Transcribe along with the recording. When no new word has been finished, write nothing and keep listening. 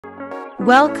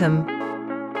Welcome.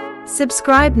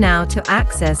 Subscribe now to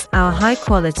access our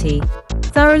high-quality,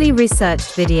 thoroughly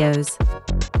researched videos.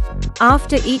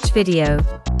 After each video,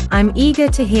 I'm eager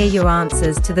to hear your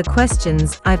answers to the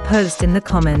questions I post in the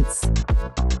comments.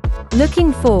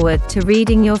 Looking forward to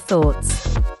reading your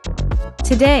thoughts.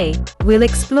 Today, we'll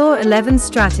explore 11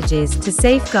 strategies to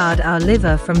safeguard our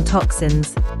liver from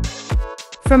toxins.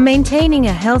 From maintaining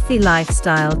a healthy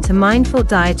lifestyle to mindful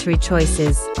dietary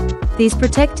choices, these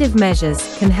protective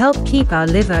measures can help keep our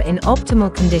liver in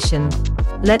optimal condition.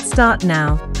 Let's start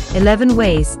now. 11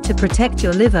 ways to protect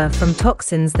your liver from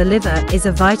toxins. The liver is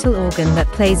a vital organ that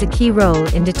plays a key role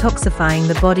in detoxifying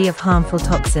the body of harmful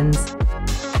toxins.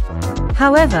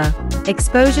 However,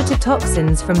 exposure to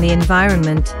toxins from the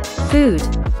environment, food,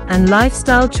 and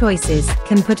lifestyle choices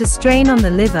can put a strain on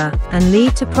the liver and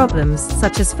lead to problems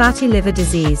such as fatty liver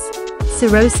disease,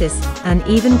 cirrhosis, and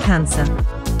even cancer.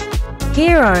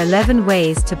 Here are 11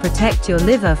 ways to protect your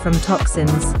liver from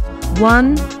toxins.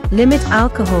 1. Limit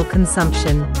alcohol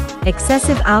consumption.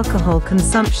 Excessive alcohol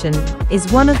consumption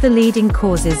is one of the leading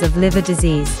causes of liver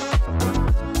disease.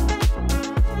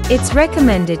 It's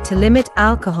recommended to limit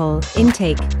alcohol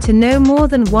intake to no more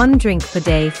than 1 drink per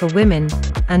day for women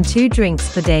and 2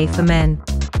 drinks per day for men.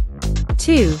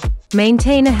 2.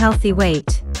 Maintain a healthy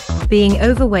weight. Being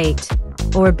overweight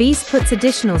or obese puts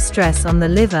additional stress on the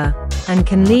liver and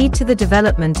can lead to the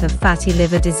development of fatty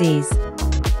liver disease.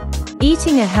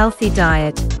 Eating a healthy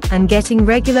diet and getting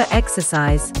regular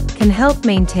exercise can help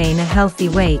maintain a healthy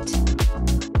weight.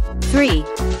 3.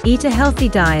 Eat a healthy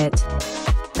diet.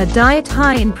 A diet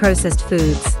high in processed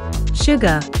foods,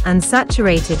 sugar, and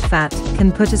saturated fat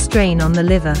can put a strain on the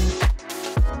liver.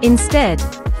 Instead,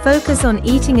 focus on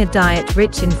eating a diet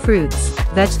rich in fruits,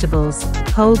 vegetables,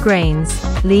 whole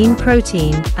grains, lean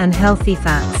protein, and healthy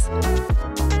fats.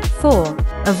 4.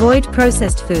 Avoid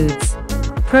processed foods.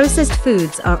 Processed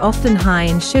foods are often high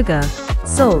in sugar,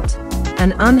 salt,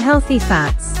 and unhealthy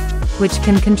fats, which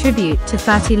can contribute to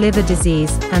fatty liver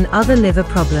disease and other liver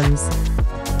problems.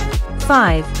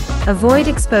 5. Avoid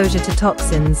exposure to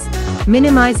toxins.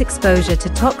 Minimize exposure to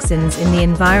toxins in the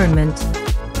environment,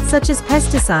 such as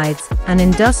pesticides and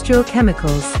industrial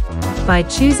chemicals, by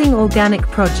choosing organic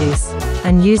produce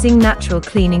and using natural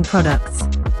cleaning products.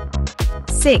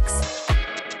 6.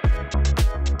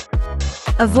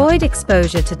 Avoid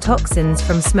exposure to toxins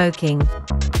from smoking.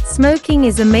 Smoking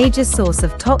is a major source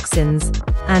of toxins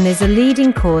and is a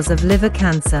leading cause of liver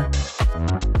cancer.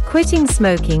 Quitting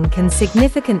smoking can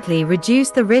significantly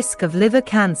reduce the risk of liver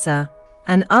cancer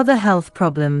and other health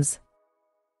problems.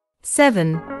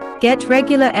 7. Get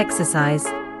regular exercise.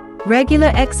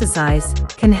 Regular exercise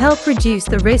can help reduce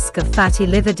the risk of fatty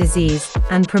liver disease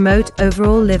and promote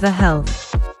overall liver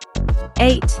health.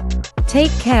 8.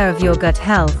 Take care of your gut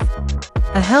health.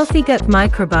 A healthy gut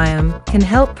microbiome can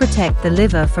help protect the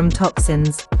liver from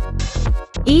toxins.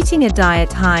 Eating a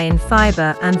diet high in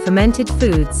fiber and fermented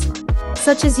foods,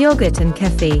 such as yogurt and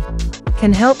kefir,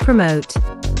 can help promote.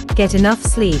 Get enough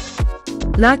sleep.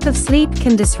 Lack of sleep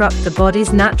can disrupt the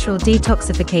body's natural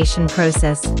detoxification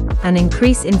process and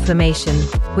increase inflammation,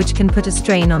 which can put a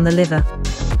strain on the liver.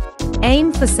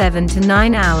 Aim for 7 to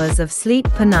 9 hours of sleep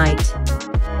per night.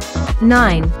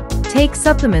 9. Take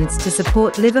supplements to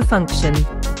support liver function.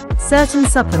 Certain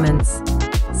supplements,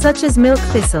 such as milk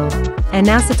thistle,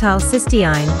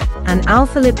 N-acetylcysteine, and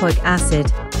alpha-lipoic acid,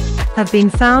 have been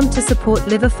found to support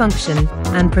liver function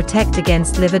and protect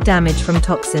against liver damage from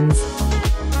toxins.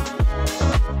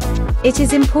 It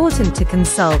is important to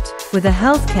consult with a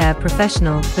healthcare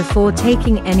professional before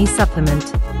taking any supplement.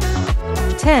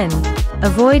 10.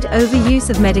 Avoid overuse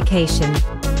of medication.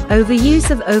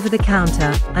 Overuse of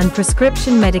over-the-counter and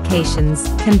prescription medications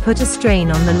can put a strain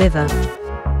on the liver.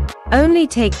 Only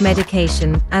take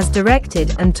medication as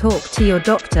directed and talk to your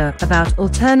doctor about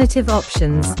alternative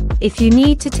options if you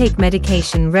need to take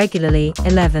medication regularly.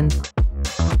 11.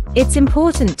 It's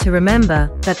important to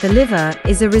remember that the liver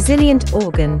is a resilient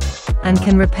organ and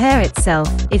can repair itself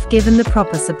if given the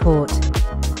proper support.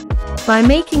 By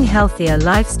making healthier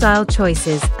lifestyle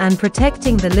choices and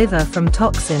protecting the liver from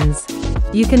toxins,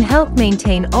 you can help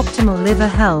maintain optimal liver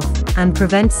health and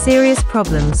prevent serious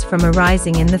problems from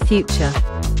arising in the future.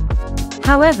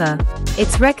 However,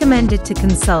 it's recommended to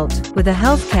consult with a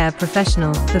healthcare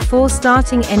professional before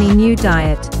starting any new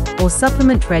diet or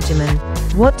supplement regimen.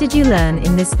 What did you learn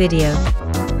in this video?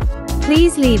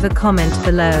 Please leave a comment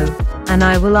below, and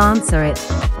I will answer it.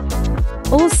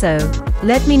 Also,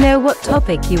 let me know what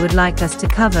topic you would like us to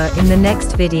cover in the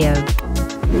next video.